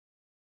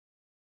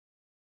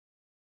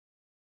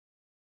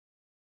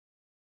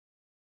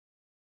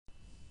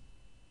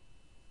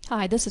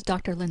Hi, this is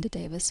Dr. Linda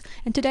Davis,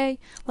 and today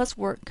let's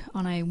work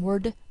on a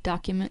Word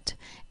document,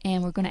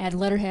 and we're going to add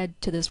letterhead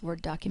to this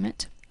Word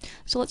document.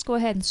 So let's go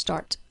ahead and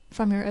start.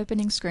 From your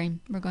opening screen,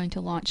 we're going to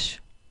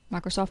launch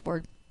Microsoft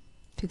Word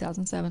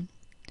 2007,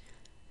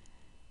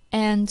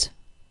 and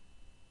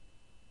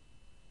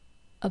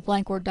a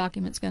blank Word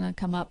document is going to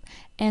come up,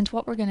 and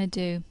what we're going to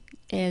do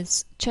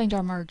is change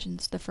our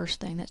margins. The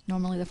first thing, that's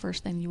normally the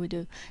first thing you would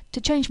do.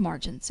 To change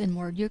margins in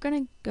Word, you're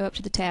going to go up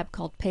to the tab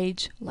called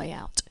Page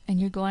Layout, and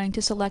you're going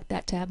to select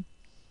that tab,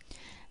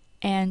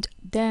 and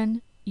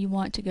then you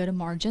want to go to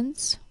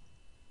Margins,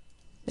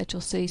 that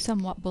you'll see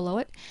somewhat below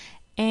it,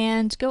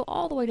 and go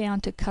all the way down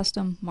to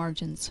Custom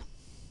Margins.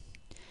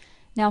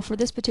 Now for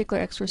this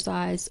particular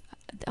exercise,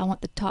 I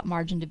want the top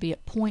margin to be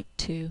at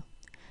 0.2.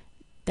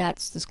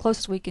 That's as close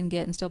as we can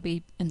get and still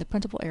be in the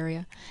printable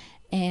area,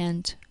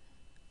 and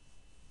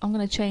I'm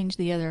going to change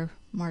the other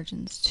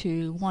margins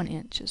to 1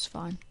 inch is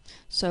fine.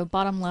 So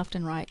bottom left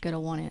and right go to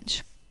 1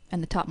 inch,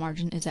 and the top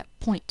margin is at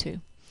 0.2.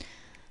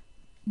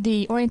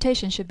 The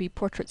orientation should be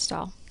portrait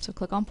style, so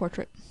click on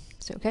portrait,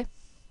 say OK.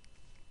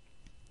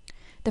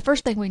 The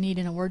first thing we need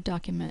in a Word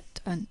document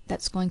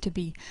that's going to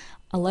be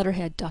a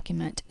letterhead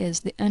document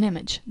is an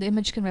image. The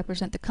image can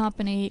represent the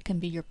company, it can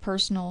be your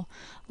personal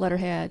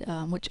letterhead,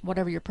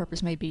 whatever your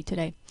purpose may be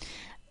today.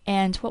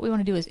 And what we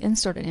want to do is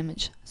insert an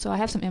image. So I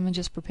have some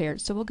images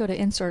prepared. So we'll go to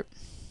Insert,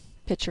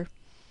 Picture.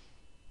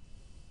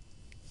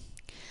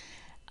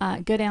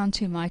 Go down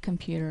to My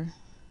Computer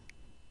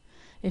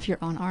if you're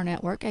on our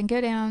network, and go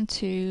down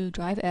to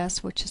Drive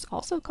S, which is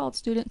also called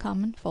Student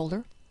Common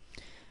Folder.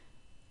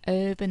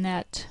 Open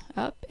that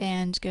up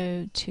and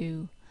go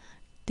to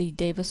the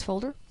Davis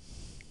folder.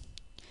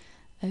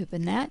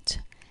 Open that,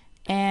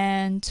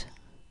 and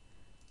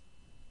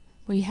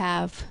we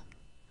have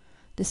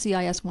the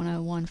CIS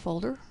 101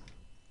 folder,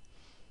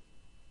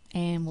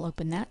 and we'll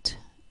open that,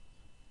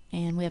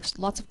 and we have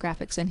lots of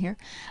graphics in here.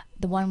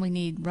 The one we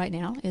need right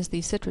now is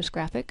the citrus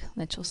graphic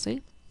that you'll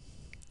see,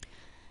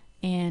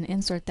 and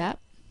insert that.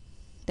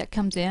 That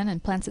comes in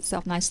and plants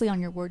itself nicely on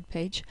your Word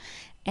page,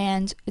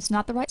 and it's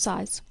not the right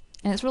size,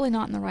 and it's really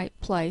not in the right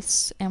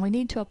place, and we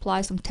need to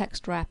apply some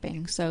text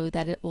wrapping so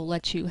that it will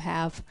let you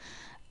have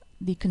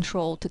the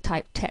control to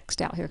type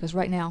text out here, because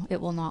right now it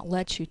will not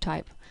let you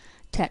type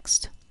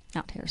text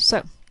out here.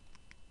 So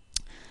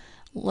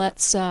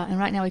let's and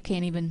right now we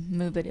can't even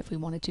move it if we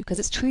wanted to, because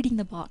it's treating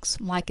the box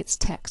like it's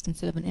text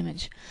instead of an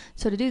image.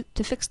 So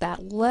to fix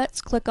that,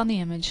 let's click on the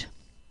image,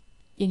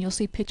 and you'll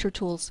see picture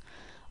tools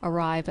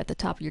arrive at the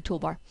top of your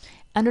toolbar.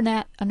 Under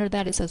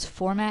that it says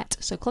Format,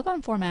 so click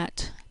on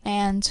Format,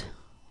 and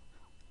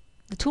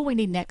the tool we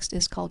need next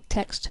is called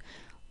Text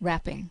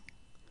Wrapping.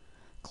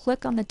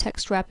 Click on the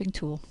Text Wrapping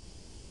tool.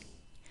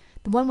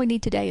 The one we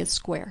need today is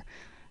Square.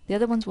 The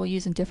other ones we'll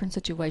use in different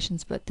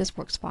situations, but this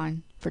works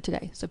fine for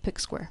today, so pick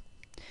Square.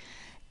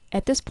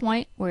 At this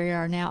point, we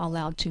are now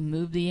allowed to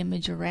move the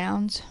image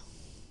around,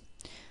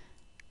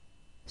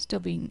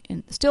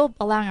 still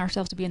allowing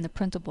ourselves to be in the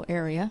printable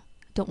area.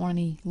 Don't want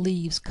any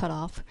leaves cut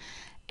off.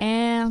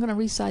 And I'm going to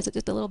resize it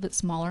just a little bit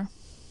smaller.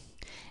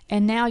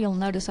 And now you'll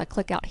notice I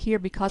click out here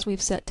because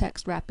we've set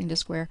text wrapping to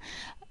square.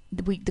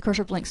 The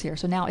cursor blinks here,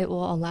 so now it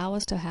will allow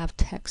us to have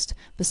text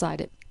beside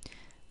it.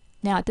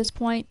 Now at this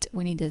point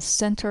we need to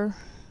center.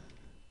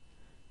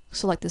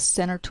 Select the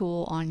center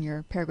tool on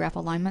your paragraph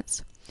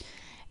alignments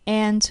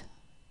and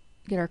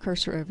get our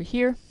cursor over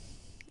here.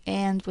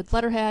 And with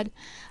letterhead,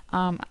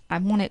 I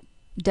want it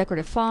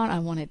decorative font, I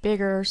want it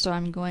bigger, so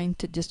I'm going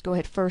to just go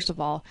ahead first of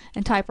all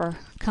and type our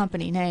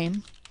company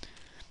name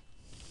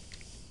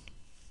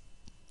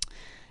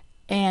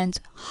and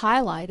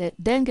highlight it,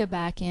 then go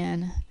back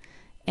in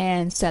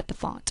and set the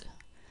font.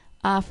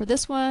 For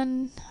this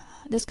one,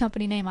 this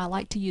company name, I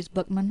like to use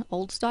Bookman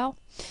Old Style.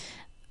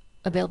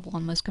 Available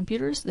on most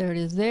computers. There it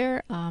is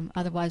there.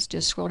 Otherwise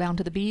just scroll down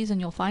to the B's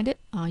and you'll find it.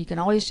 You can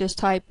always just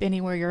type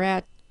anywhere you're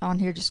at on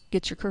here, just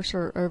get your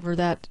cursor over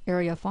that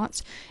area of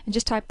fonts and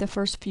just type the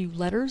first few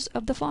letters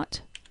of the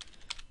font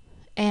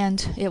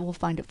and it will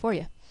find it for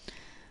you.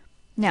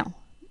 Now,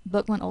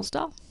 Bookman Old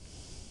Style.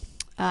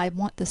 I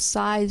want the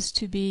size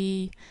to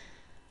be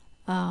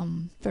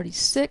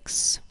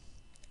 36.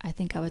 I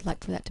think I would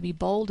like for that to be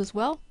bold as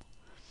well.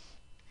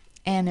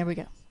 And there we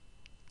go.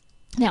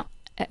 Now,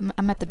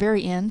 I'm at the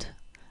very end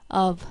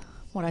of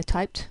what I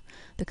typed,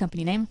 the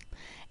company name,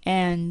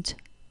 and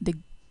the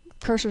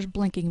cursor's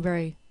blinking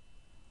very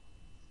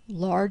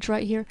large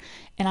right here,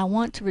 and I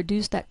want to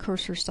reduce that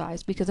cursor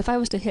size, because if I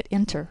was to hit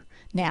enter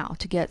now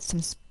to get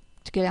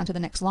down to the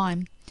next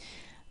line,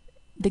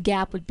 the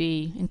gap would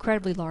be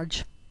incredibly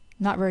large,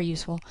 not very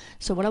useful.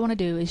 So what I want to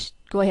do is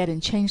go ahead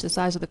and change the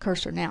size of the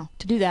cursor now.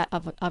 To do that,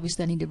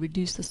 obviously I need to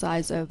reduce the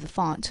size of the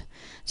font.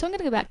 So I'm going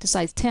to go back to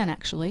size 10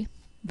 actually,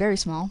 very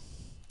small,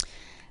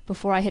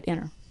 before I hit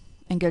enter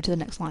and go to the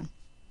next line,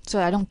 so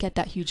I don't get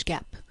that huge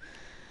gap.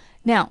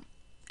 Now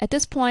at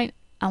this point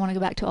I want to go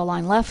back to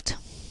align left,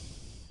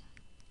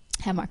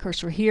 have my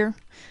cursor here,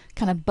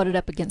 kind of butted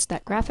up against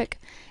that graphic,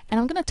 and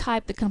I'm going to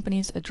type the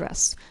company's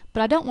address,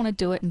 but I don't want to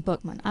do it in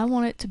Bookman. I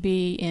want it to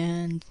be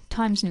in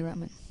Times New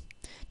Roman.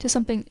 to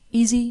something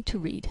easy to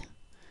read.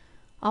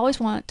 I always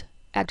want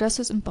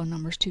addresses and phone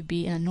numbers to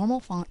be in a normal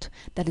font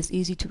that is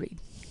easy to read.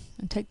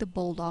 And take the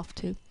bold off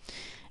too.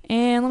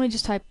 And let me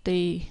just type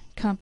the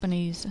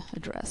company's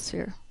address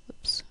here.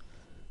 Oops.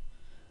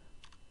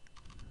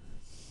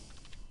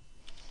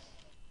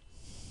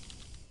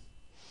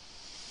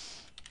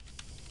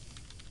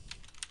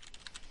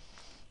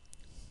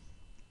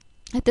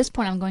 At this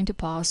point I'm going to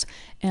pause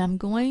and I'm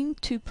going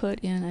to put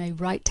in a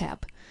right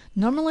tab.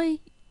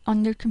 Normally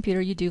on your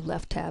computer you do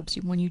left tabs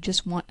when you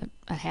just want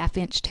a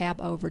half-inch tab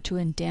over to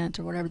indent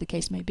or whatever the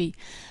case may be.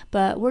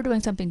 But we're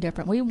doing something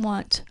different. We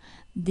want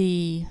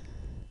the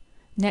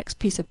next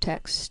piece of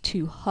text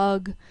to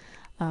hug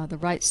the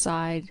right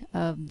side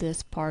of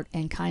this part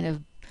and kind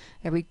of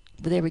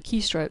with every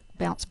keystroke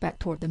bounce back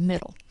toward the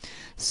middle.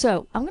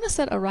 So I'm going to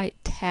set a right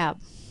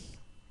tab.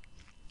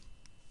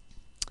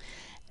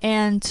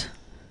 And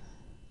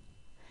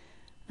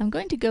I'm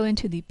going to go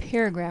into the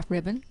paragraph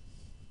ribbon,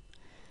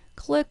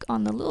 click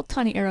on the little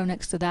tiny arrow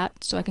next to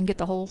that so I can get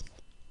the whole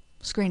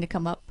screen to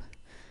come up.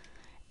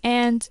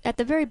 And at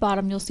the very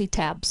bottom you'll see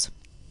tabs.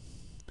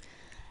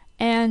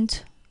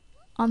 And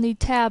on the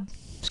tab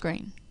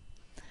screen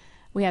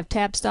we have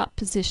tab stop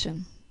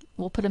position.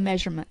 We'll put a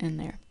measurement in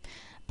there.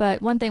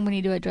 But one thing we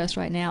need to address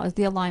right now is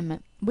the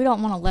alignment. We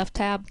don't want a left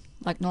tab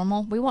like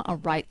normal. We want a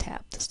right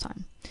tab this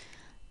time.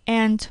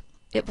 And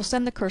it will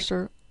send the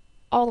cursor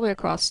all the way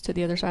across to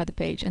the other side of the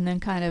page and then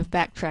kind of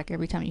backtrack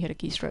every time you hit a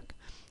keystroke.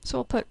 So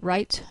we'll put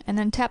right and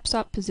then tab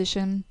stop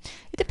position.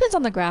 It depends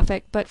on the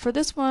graphic, but for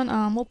this one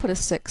we'll put a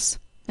 6.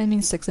 That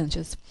means 6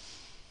 inches.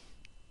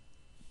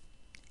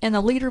 And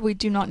the leader, we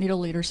do not need a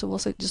leader, so we'll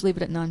say just leave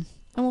it at none.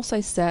 And we'll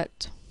say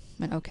set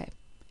and OK.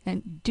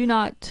 And do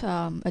not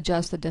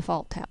adjust the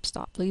default tab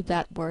stop. Leave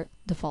that where it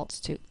defaults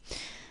to.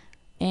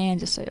 And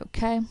just say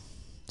OK,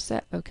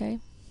 set OK.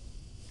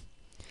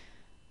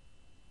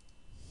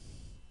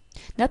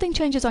 Nothing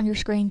changes on your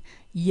screen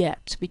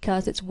yet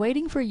because it's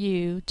waiting for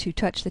you to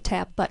touch the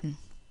tab button,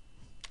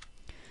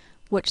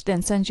 which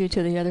then sends you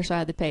to the other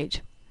side of the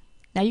page.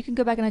 Now you can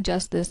go back and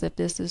adjust this if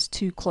this is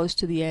too close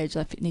to the edge,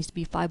 if it needs to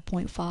be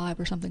 5.5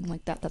 or something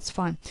like that, that's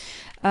fine.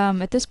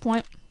 At this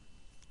point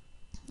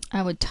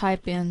I would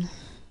type in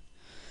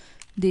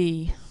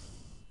the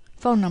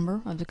phone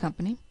number of the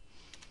company.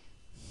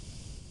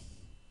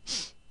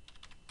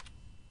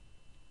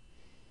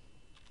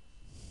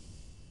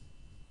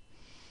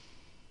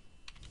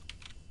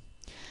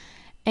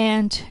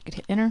 And I could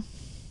hit enter,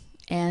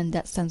 and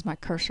that sends my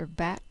cursor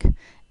back,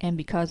 and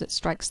because it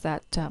strikes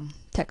that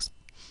text,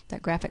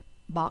 that graphic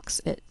box,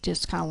 it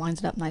just kind of lines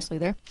it up nicely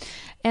there.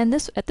 And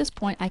at this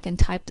point I can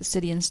type the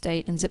city and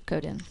state and zip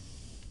code in.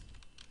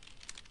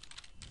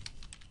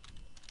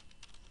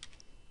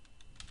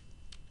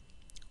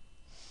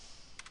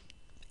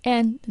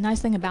 And the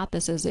nice thing about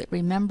this is it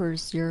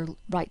remembers your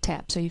right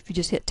tab. So if you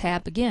just hit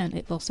tab again,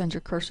 it will send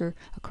your cursor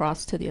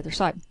across to the other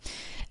side.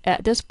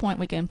 At this point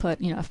we can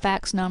put, a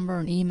fax number,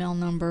 an email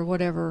number,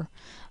 whatever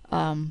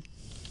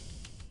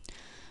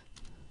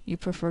you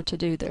prefer to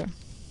do there.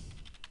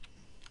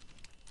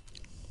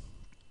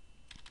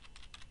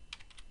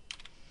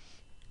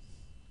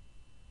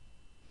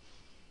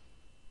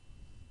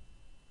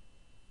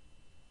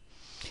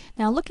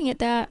 Now looking at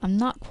that, I'm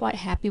not quite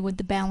happy with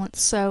the balance,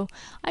 so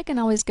I can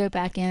always go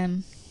back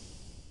in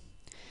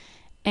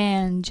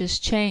and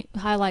just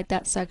highlight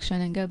that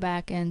section and go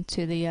back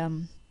into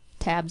the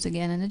tabs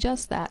again and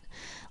adjust that.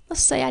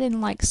 Let's say I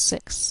didn't like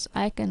 6.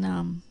 I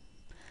can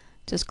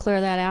just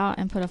clear that out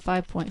and put a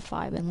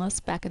 5.5, and let's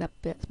back it up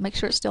a bit. Make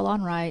sure it's still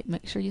on right,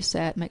 make sure you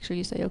set, make sure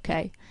you say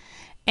OK.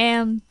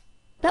 And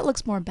that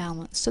looks more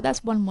balanced. So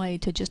that's one way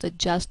to just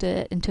adjust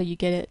it until you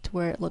get it to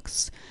where it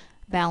looks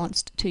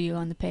balanced to you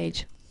on the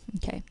page.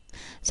 Okay,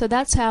 so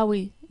that's how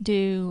we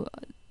do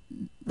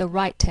the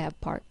right tab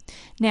part.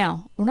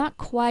 Now, we're not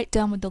quite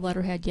done with the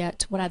letterhead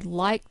yet. What I'd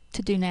like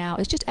to do now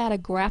is just add a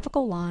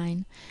graphical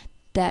line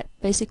that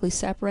basically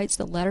separates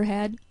the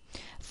letterhead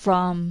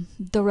from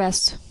the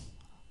rest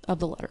of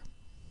the letter.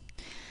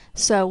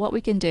 So what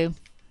we can do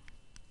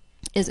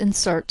is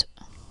insert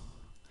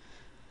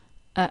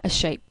a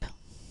shape.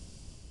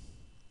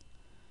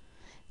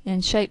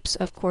 In shapes,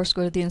 of course,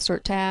 go to the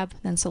insert tab,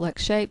 then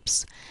select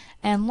shapes,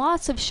 and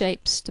lots of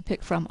shapes to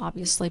pick from,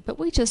 obviously, but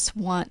we just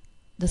want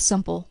the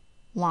simple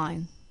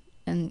line.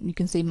 And you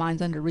can see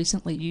mine's under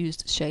recently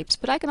used shapes,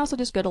 but I can also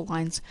just go to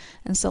lines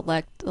and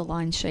select the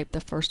line shape,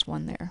 the first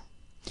one there.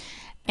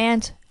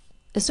 And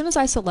as soon as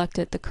I select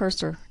it, the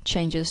cursor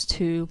changes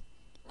to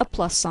a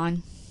plus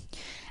sign,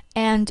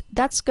 and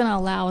that's going to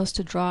allow us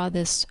to draw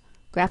this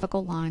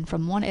graphical line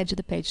from one edge of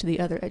the page to the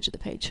other edge of the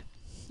page.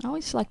 I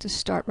always like to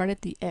start right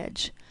at the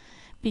edge,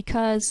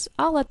 because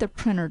I'll let the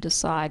printer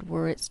decide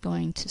where it's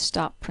going to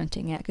stop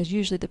printing at, because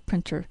usually the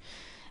printer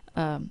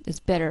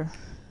is better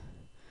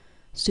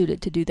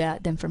suited to do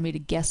that than for me to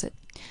guess it.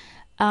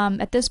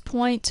 At this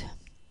point,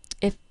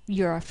 if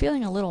you're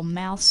feeling a little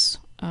mouse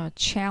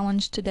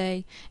challenge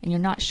today and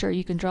you're not sure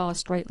you can draw a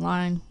straight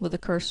line with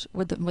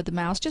the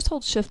mouse, just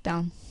hold shift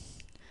down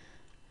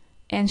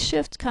And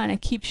Shift kind of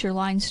keeps your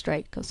line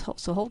straight.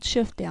 So hold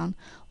Shift down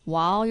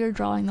while you're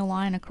drawing the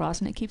line across,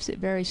 and it keeps it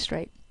very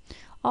straight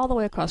all the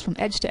way across from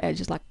edge to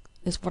edge,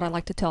 is what I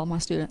like to tell my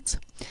students.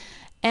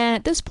 And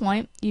at this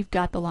point, you've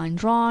got the line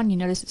drawn. You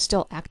notice it's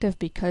still active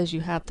because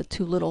you have the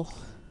two little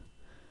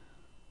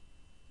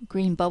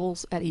green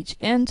bubbles at each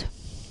end.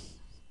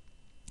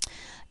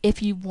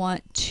 If you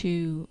want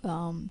to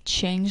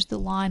change the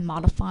line,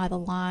 modify the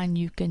line,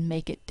 you can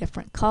make it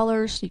different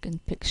colors. You can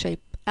pick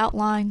Shape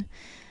Outline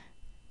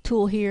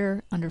tool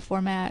here under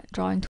Format,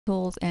 Drawing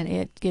Tools, and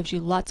it gives you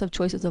lots of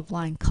choices of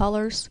line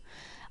colors.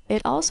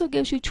 It also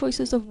gives you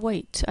choices of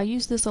weight. I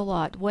use this a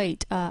lot.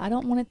 Weight. I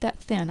don't want it that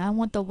thin. I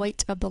want the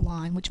weight of the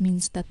line, which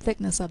means the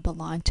thickness of the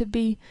line, to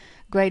be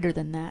greater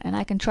than that. And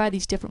I can try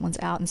these different ones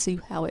out and see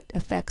how it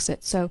affects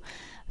it. So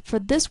for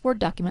this Word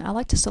document, I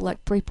like to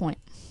select 3-point.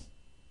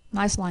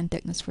 Nice line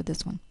thickness for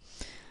this one.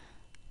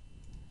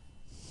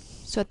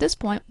 So at this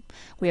point,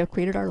 we have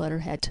created our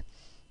letterhead.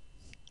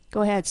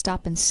 Go ahead,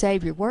 stop and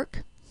save your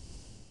work.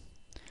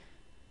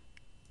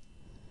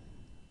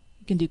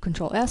 You can do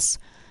Control S.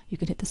 You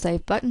can hit the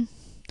Save button.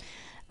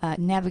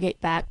 Navigate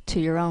back to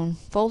your own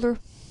folder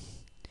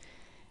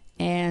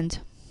and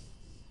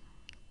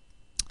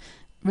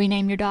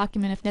rename your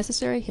document if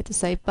necessary. Hit the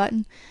Save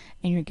button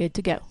and you're good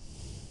to go.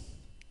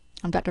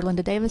 I'm Dr.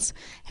 Linda Davis.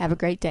 Have a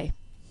great day.